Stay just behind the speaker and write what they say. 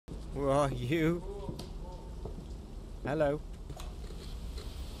Where are you? Hello.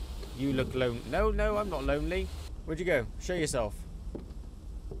 You look lonely. No, no, I'm not lonely. Where'd you go? Show yourself.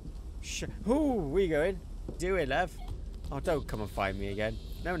 Ooh, where you going? Do it, love. Oh, don't come and find me again.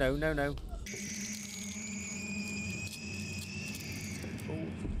 No, no, no, no.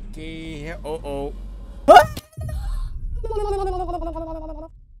 Okay. Uh-oh.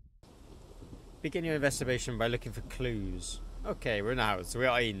 Begin your investigation by looking for clues. Okay, we're in the house. We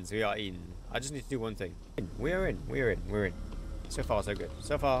are in. We are in. I just need to do one thing. We're in. We're in. We're in. So far, so good.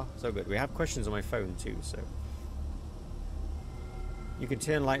 So far, so good. We have questions on my phone too, so. You can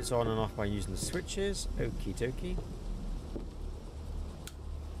turn lights on and off by using the switches. Okie dokie.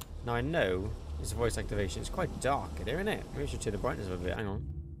 Now I know it's a voice activation. It's quite dark in here, isn't it? Maybe I should turn the brightness up a bit. Hang on.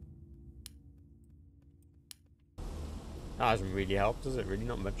 That hasn't really helped, does it? Really,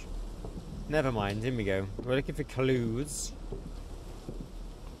 not much. Never mind. Here we go. We're looking for clues.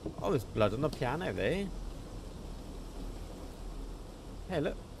 Oh, there's blood on the piano there. Hey,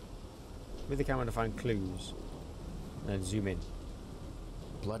 look. With the camera to find clues. And then zoom in.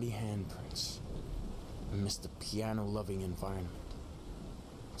 Bloody handprints amidst the piano-loving environment.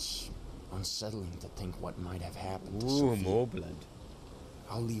 It's unsettling to think what might have happened to Sophie. More blood.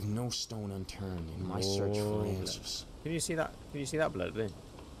 I'll leave no stone unturned in my search for answers. Can you see that? Can you see that blood there?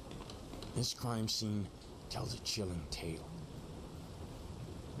 This crime scene tells a chilling tale.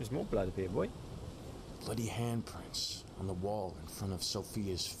 There's more blood up here, boy. Bloody handprints on the wall in front of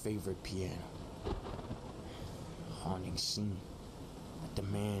Sophia's favorite piano. A haunting scene that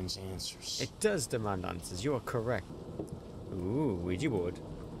demands answers. It does demand answers. You are correct. Ooh, Ouija board.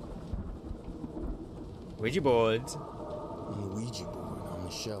 Ouija board. On the Ouija board on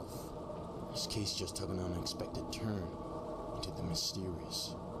the shelf, this case just took an unexpected turn into the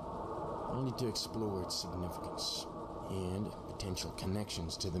mysterious. Only to explore its significance and potential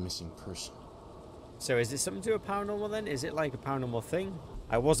connections to the missing person. So is it something to do with paranormal then? Is it like a paranormal thing?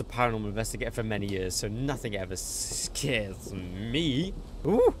 I was a paranormal investigator for many years, so nothing ever scares me.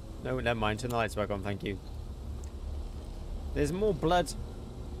 Ooh! No, never mind. Turn the lights back on, thank you. There's more blood.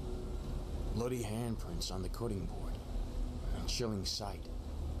 Bloody handprints on the cutting board. A chilling sight.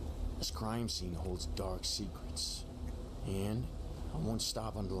 This crime scene holds dark secrets. And I won't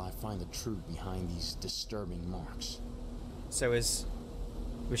stop until I find the truth behind these disturbing marks. So was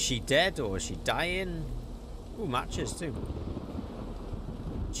she dead or was she dying? Ooh, matches too.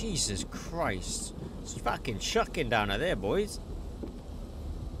 Jesus Christ. It's fucking chucking down there, boys.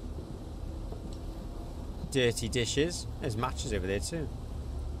 Dirty dishes. There's matches over there too.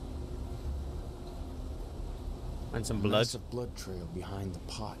 And some blood. There's a blood trail behind the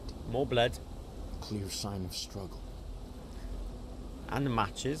pot. More blood. A clear sign of struggle. And the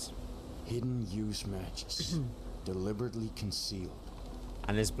matches. Hidden use matches. Deliberately concealed.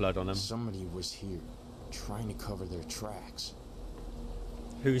 And there's blood on them. Somebody was here, trying to cover their tracks.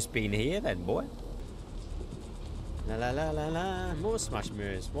 Who's been here then, boy? La la la la la. More smash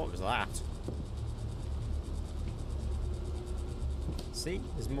mirrors. What was that? See?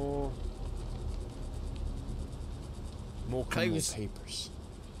 There's more. More clues. More papers.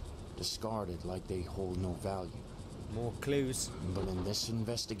 Discarded like they hold no value. More clues. But in this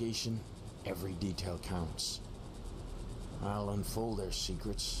investigation, every detail counts. I'll unfold their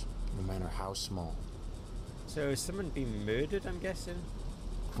secrets, no matter how small. So has someone been murdered, I'm guessing?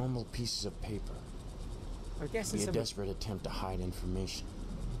 Crumbled pieces of paper. I'm guessing Be a someone... desperate attempt to hide information.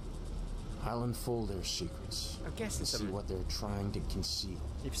 I'll unfold their secrets. I'm guessing and see someone... what they're trying to conceal.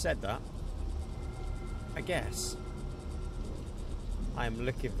 You've said that. I guess. I'm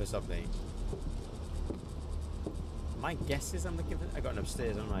looking for something. My guess is I'm looking for... I got an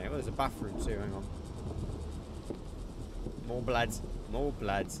upstairs, haven't I? Oh, there's a bathroom too, hang on. More blood. More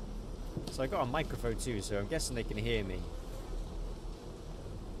blood. So I got a microphone too, so I'm guessing they can hear me.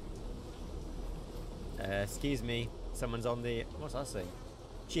 Excuse me. Someone's on the... What's that say?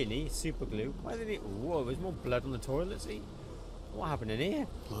 Ginny, super glue. Why did it... Whoa, there's more blood on the toilet, see? What happened in here?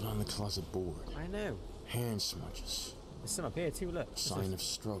 Blood on the closet board. I know. Hand smudges. There's some up here too, look. Sign of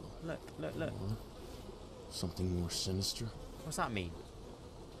struggle. Look, look, look. Or something more sinister. What's that mean?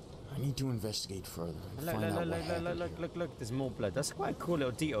 I need to investigate further and Look, find look, out look, what happened look, look, here. look, look. There's more blood. That's quite a cool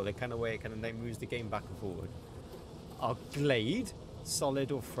little detail. The kind of way it kind of like moves the game back and forward. Our Glade,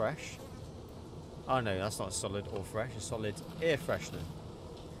 solid or fresh? Oh no, that's not solid or fresh. A solid air freshener.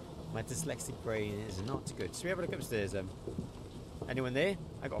 My dyslexic brain is not good. So we have a look upstairs. Anyone there?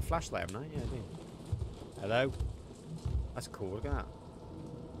 I got a flashlight, haven't I? Yeah, I do. Hello. That's cool. Look at that.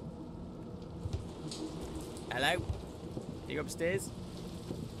 Hello. Are you upstairs?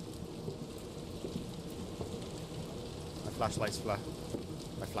 My flashlight's flat.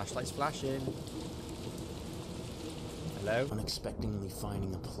 My flashlight's flashing. Hello? Unexpectedly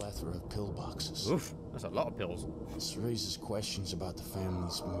finding a plethora of pillboxes. Oof, that's a lot of pills. This raises questions about the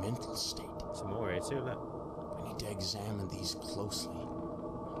family's mental state. Some more here too, look. I need to examine these closely.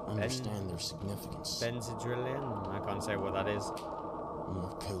 Understand their significance. Benzadrillion? I can't say what that is.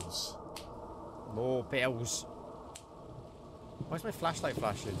 More pills. More pills. Why's my flashlight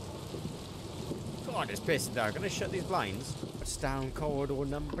flashing? God, it's pissing down. Gonna shut these blinds. It's down corridor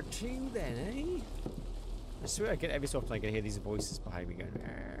number 2 then, eh? I swear I get every so often I can hear these voices behind me going.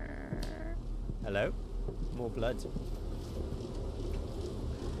 Hello? More blood.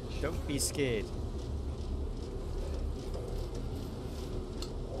 Don't be scared.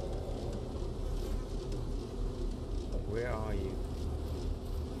 Where are you?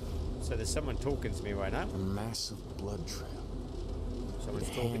 So there's someone talking to me right now. A massive blood trail. Someone's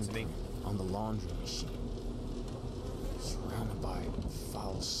talking to me. On the laundry machine. Surrounded by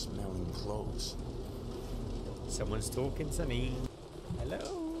foul-smelling clothes. Someone's talking to me.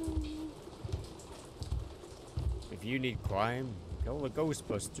 Hello? If you need crime, call the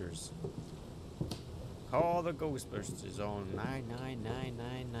Ghostbusters. Call the Ghostbusters on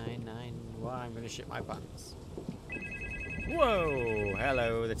 99999. Well, I'm gonna shit my pants. Whoa!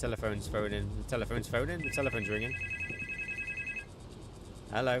 Hello, the telephone's phoning. The telephone's phoning. The telephone's ringing.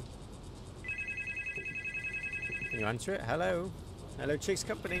 Hello. Can you answer it? Hello. Hello, Chicks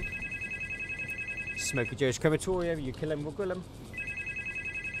Company. Smoky Joe's crematorium. You kill him, we'll grill him.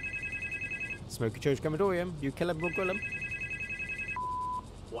 Smoky Joe's crematorium. You kill him, we'll grill him.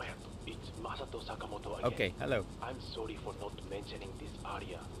 Wyatt, it's Masato Sakamoto again. Okay, hello. I'm sorry for not mentioning this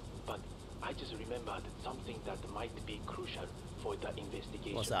area, but I just remembered something that might be crucial for the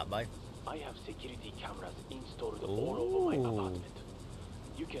investigation. What's that, bye? I have security cameras installed all over my apartment.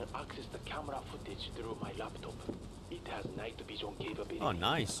 You can access the camera footage through my laptop. It has night vision capability. Oh,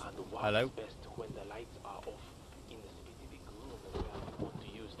 nice. And works Hello. best when the lights are off in the specific room where I want to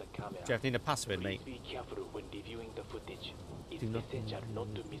use the camera. Do you have to need a password, Please mate? be careful when reviewing the footage. It's Do not- essential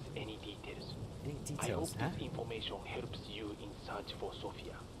not to miss any details. Any I hope details, huh? this information helps you in search for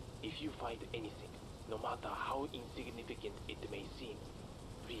Sophia. If you find anything, no matter how insignificant it may seem,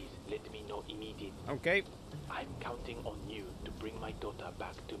 please let me know immediately. Okay. I'm counting on you to bring my daughter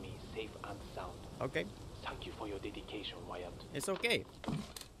back to me safe and sound. Okay. Thank you for your dedication, Wyatt. It's okay.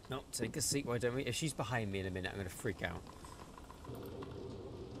 No, take a seat, why don't we? If she's behind me in a minute, I'm going to freak out.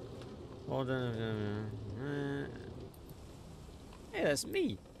 Hold on. Hey, that's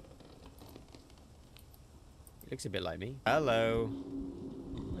me. He looks a bit like me. Hello.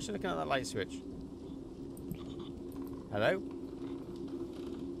 I should look at that light switch. Hello?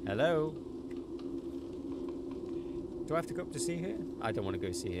 Hello? Do I have to go up to see her? I don't want to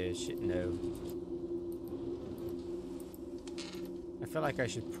go see her. Shit, no. I feel like I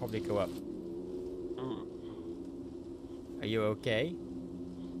should probably go up. Are you okay?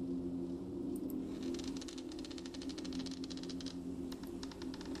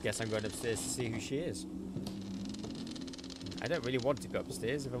 Guess I'm going upstairs to see who she is. I don't really want to go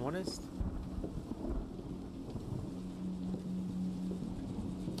upstairs, if I'm honest.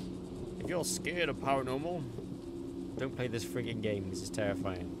 If you're scared of paranormal, don't play this friggin' game. This is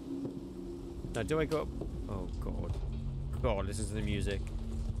terrifying. Now, do I go up? Oh, God. God, this is the music.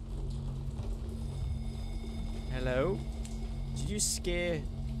 Hello? Did you scare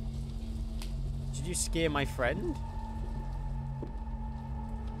my friend?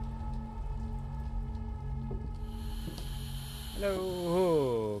 Hello?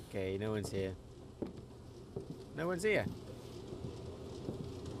 Oh, okay, no one's here. No one's here.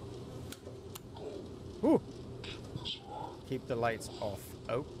 Ooh. Keep the lights off.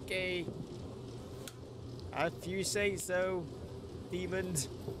 Okay. If you say so, demons.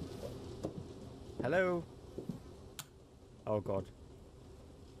 Hello? Oh, God.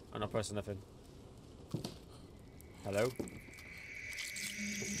 I'm not pressing nothing. Hello?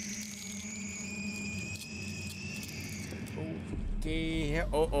 Okay.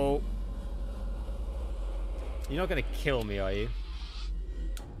 Uh-oh. You're not gonna kill me, are you?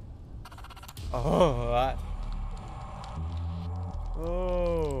 Oh, that.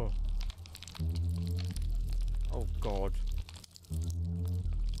 Oh. Oh, God.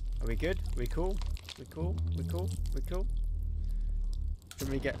 Are we good? We cool? We cool? We cool? We cool? Do you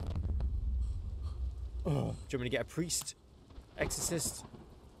want me to get... Oh. Do you want me to get a priest? Exorcist?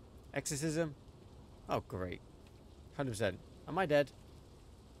 Exorcism? Oh, great. 100%. Am I dead?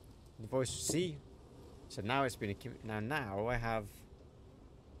 The voice... See? So now it's been a... Now I have...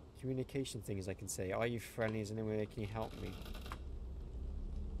 communication things I can say. Are you friendly? Is there any way can you help me?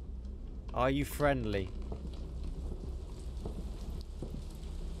 Are you friendly?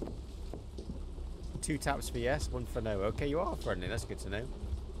 2 taps for yes, 1 for no. Okay, you are friendly. That's good to know.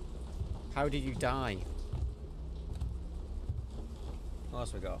 How did you die? What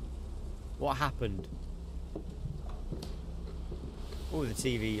else we got? What happened? Oh, the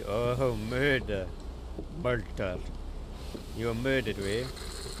TV. Oh, murder. Murder. You were murdered, were you?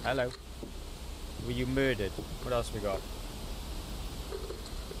 Hello. Were you murdered? What else we got?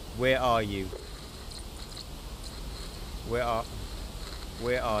 Where are you? Where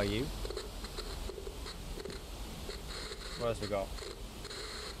are you? What else we got?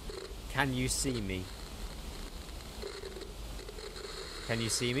 Can you see me? Can you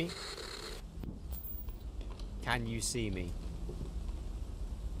see me? Can you see me?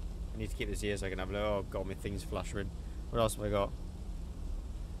 I need to keep this here so I can have a look. Oh god, my thing's flashing. What else have I got?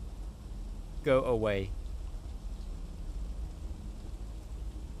 Go away.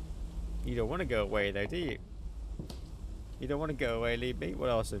 You don't want to go away though, do you? You don't want to go away, leave me. What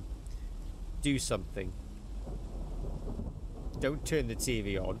else? Do something. Don't turn the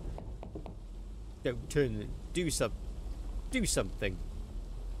TV on. Don't turn it. Do something.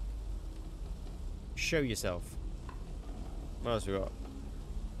 Show yourself. What else we got?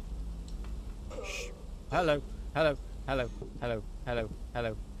 Shh. Hello. Hello. Hello. Hello. Hello.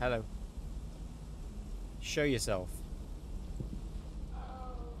 Hello. Hello. Show yourself.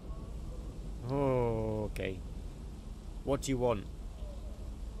 Oh, okay. What do you want?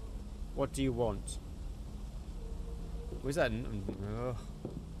 What do you want? Was that? Oh.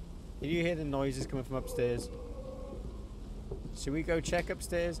 Can you hear the noises coming from upstairs? Should we go check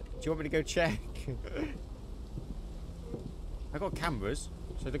upstairs? Do you want me to go check? I got cameras,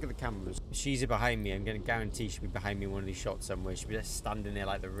 so look at the cameras. She's behind me. I'm going to guarantee she'll be behind me in one of these shots somewhere. She'll be just standing there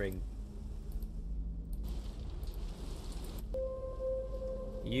like the Ring.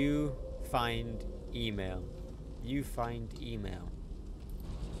 You find email. You find email.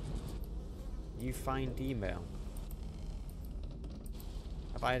 You find email.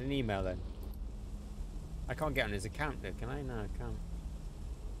 Have I had an email then? I can't get on his account though, can I? No, I can't.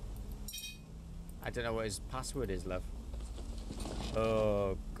 I don't know what his password is, love.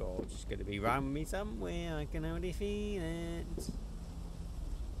 Oh god, she's gonna be round me somewhere. I can only feel it.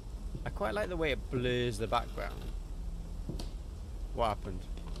 I quite like the way it blurs the background. What happened?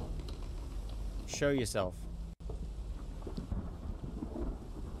 Show yourself.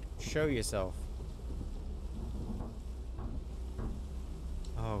 Show yourself.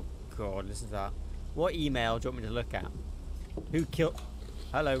 Oh god, listen to that. What email do you want me to look at? Who killed...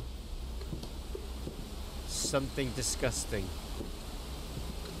 Hello. Something disgusting.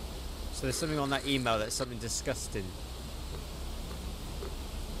 So there's something on that email that's something disgusting.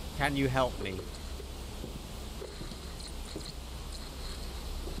 Can you help me?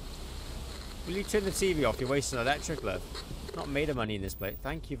 Will you turn the TV off? You're wasting electric, love. Not made of money in this place.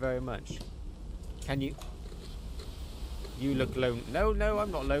 Thank you very much. Can you... You look lonely. No, no,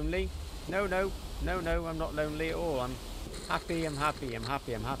 I'm not lonely. No, no. No, no, I'm not lonely at all. I'm happy, I'm happy, I'm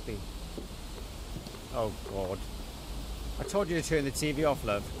happy, I'm happy. Oh, God. I told you to turn the TV off,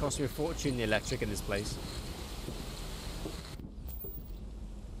 love. It cost me a fortune, the electric in this place.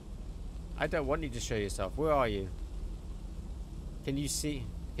 I don't want you to show yourself. Where are you? Can you see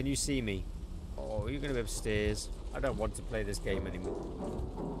me? Oh, you're going to be upstairs. I don't want to play this game anymore.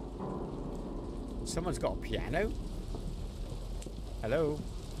 Someone's got a piano? Hello?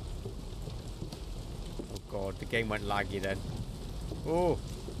 Oh god, the game went laggy then. Oh!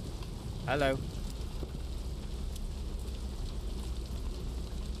 Hello.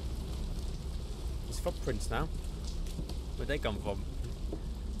 There's footprints now. Where'd they come from?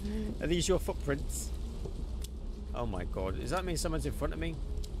 Are these your footprints? Oh my god, does that mean someone's in front of me?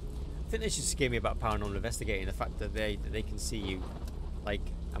 I think they should scare me about paranormal investigating, the fact that they can see you, like,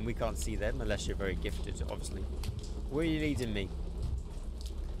 and we can't see them unless you're very gifted, obviously. Where are you leading me?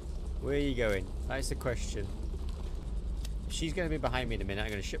 Where are you going? That's the question. If she's going to be behind me in a minute, I'm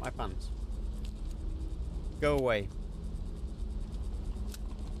going to shit my pants. Go away.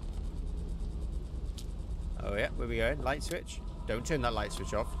 Oh yeah, where are we going? Light switch? Don't turn that light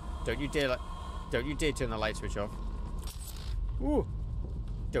switch off. Don't you dare turn the light switch off. Ooh!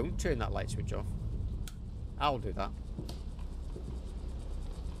 Don't turn that light switch off. I'll do that.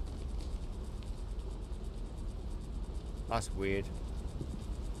 That's weird.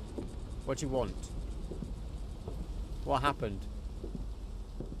 What do you want? What happened?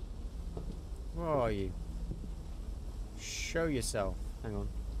 Where are you? Show yourself. Hang on.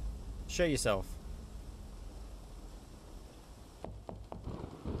 Show yourself.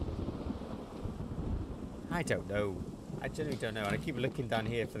 I don't know. I genuinely don't know. And I keep looking down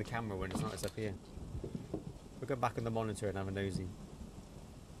here for the camera when it's not up here. We'll go back on the monitor and have a nosy.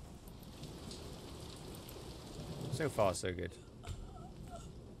 So far, so good.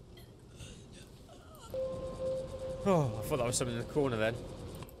 Oh, I thought that was something in the corner then.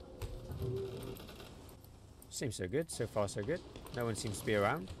 Seems so good. So far, so good. No one seems to be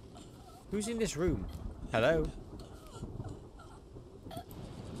around. Who's in this room? Hello? Are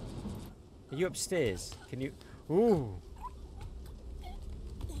you upstairs? Can you... Ooh.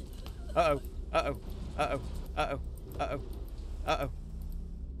 Uh-oh. Uh-oh. Uh-oh. Uh-oh. Uh-oh. Uh-oh.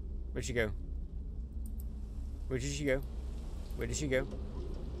 Where'd she go? Where did she go? Where did she go?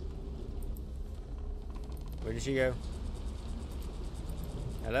 Where did she go?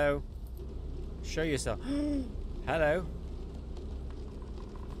 Hello? Show yourself. Hello?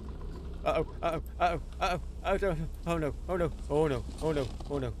 Uh-oh. Uh-oh. Uh-oh. Uh-oh. Oh no. Oh no. Oh no. Oh no. Oh no.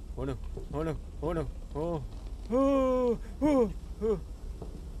 Oh no. Oh no. Oh no. Oh no. Oh. Oh. Oh. Oh.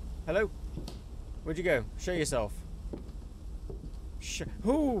 Hello? Where'd you go? Show yourself.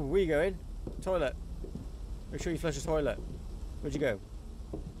 Ooh, where you going? Toilet. Make sure you flush the toilet. Where'd you go?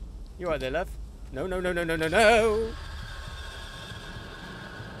 You right there, love? No, no, no, no, no, no, no!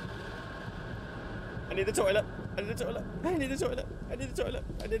 I need the toilet. I need the toilet. I need the toilet. I need the toilet.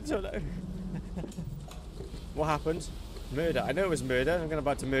 I need the toilet. What happened? Murder. I know it was murder. I'm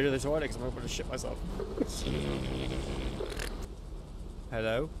about to murder the toilet because I'm about to shit myself.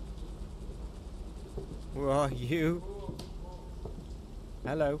 Hello? Where are you?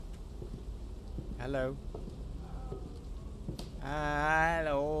 Hello? Hello?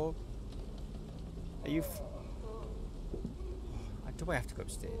 Hello? Are you... Do I have to go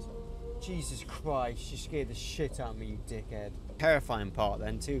upstairs? Jesus Christ, you scared the shit out of me, you dickhead. Terrifying part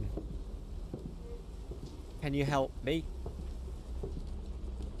then, too. Can you help me?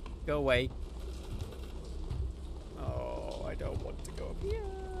 Go away. Oh, I don't want to go up here.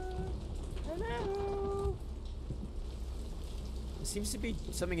 Hello? There seems to be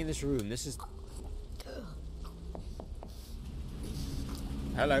something in this room. This is...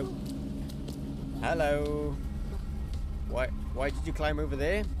 Hello? Hello? Why did you climb over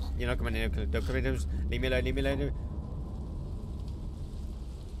there? You're not coming in. Don't come in. Leave me alone. Leave me alone.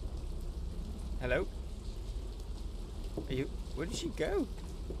 Hello? Are you... Where did she go?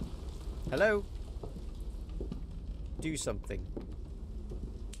 Hello? Do something.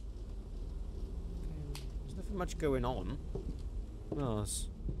 There's nothing much going on. Oh,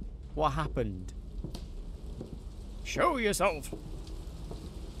 what happened? Show yourself!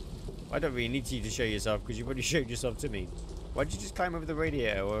 I don't really need you to show yourself because you've already showed yourself to me. Why did you just climb over the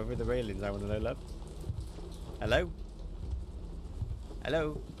radiator or over the railings? I want to know, love. Hello?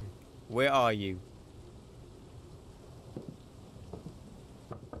 Hello? Where are you?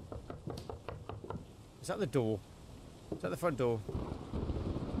 Is that the door? Is that the front door?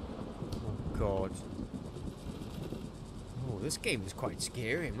 Oh, God. Oh, this game is quite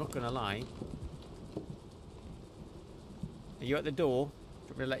scary, I'm not going to lie. Are you at the door? Do you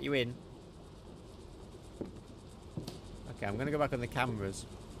want me to let you in? Okay, I'm going to go back on the cameras.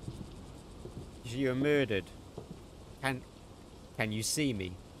 You were murdered. Can you see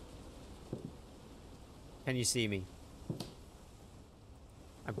me? Can you see me?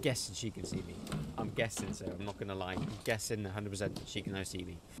 I'm guessing she can see me. I'm guessing so. I'm not going to lie. I'm guessing 100% that she can now see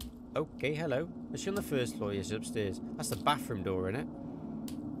me. Okay, hello. Is she on the first floor? Yes, she's upstairs. That's the bathroom door, isn't it?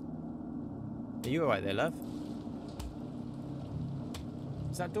 Are you alright there, love?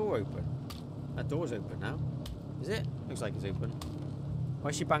 Is that door open? That door's open now. Is it? Looks like it's open. Why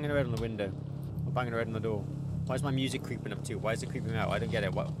is she banging her head on the window? Or banging her head on the door? Why is my music creeping up too? Why is it creeping out? I don't get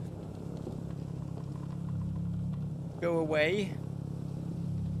it. What? Go away.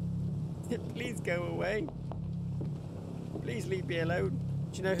 Please go away. Please leave me alone.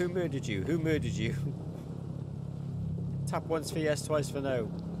 Do you know who murdered you? Who murdered you? Tap once for yes, twice for no.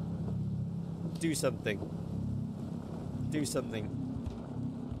 Do something. Do something.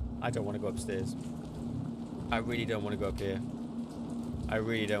 I don't want to go upstairs. I really don't want to go up here. I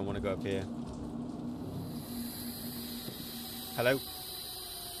really don't want to go up here. Hello?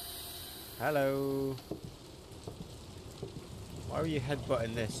 Hello? Why are you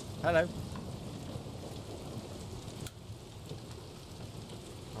headbutting this? Hello?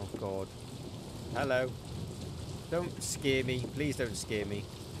 Oh, God. Hello? Don't scare me. Please don't scare me.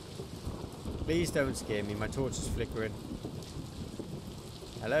 Please don't scare me. My torch is flickering.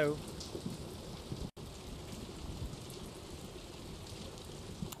 Hello?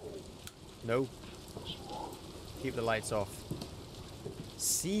 No. Keep the lights off.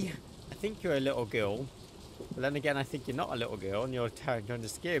 See? I think you're a little girl. But then again, I think you're not a little girl and you're trying to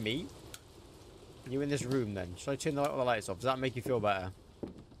scare me. You're in this room then. Should I turn all the lights off? Does that make you feel better?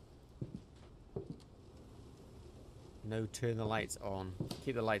 No, turn the lights on.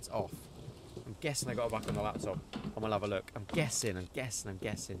 Keep the lights off. I'm guessing I got it back on the laptop. I'm gonna have a look. I'm guessing.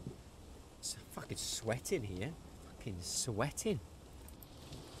 It's fucking sweating here. Fucking sweating.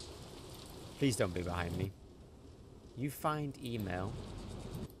 Please don't be behind me. You find email.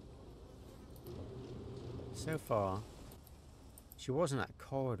 So far, she was in that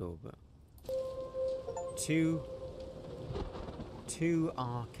corridor, but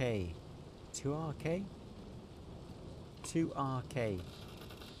 2RK. 2RK? 2RK.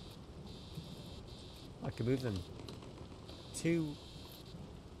 I can move them.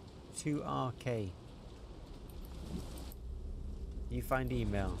 2RK. You find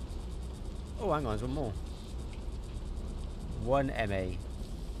email. Oh, hang on, there's one more. 1MA.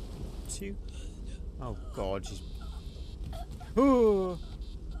 2. Oh God, she's. Ooh.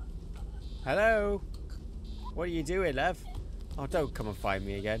 Hello. What are you doing, love? Oh, don't come and find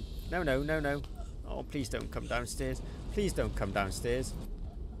me again. No, no, no, no. Oh, please don't come downstairs. Please don't come downstairs.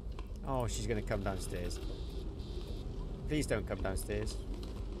 Oh, she's gonna come downstairs. Please don't come downstairs.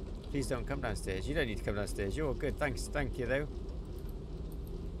 Please don't come downstairs. You don't need to come downstairs. You're all good. Thanks. Thank you, though.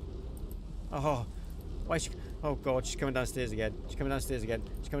 Oh, why is she... Oh, God, she's coming downstairs again. She's coming downstairs again.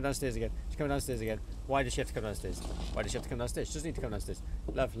 She's coming downstairs again. She's coming downstairs again. Why does she have to come downstairs? Why does she have to come downstairs? She doesn't need to come downstairs.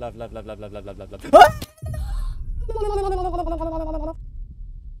 Love, love, love, love, love, love, love, love, love, love.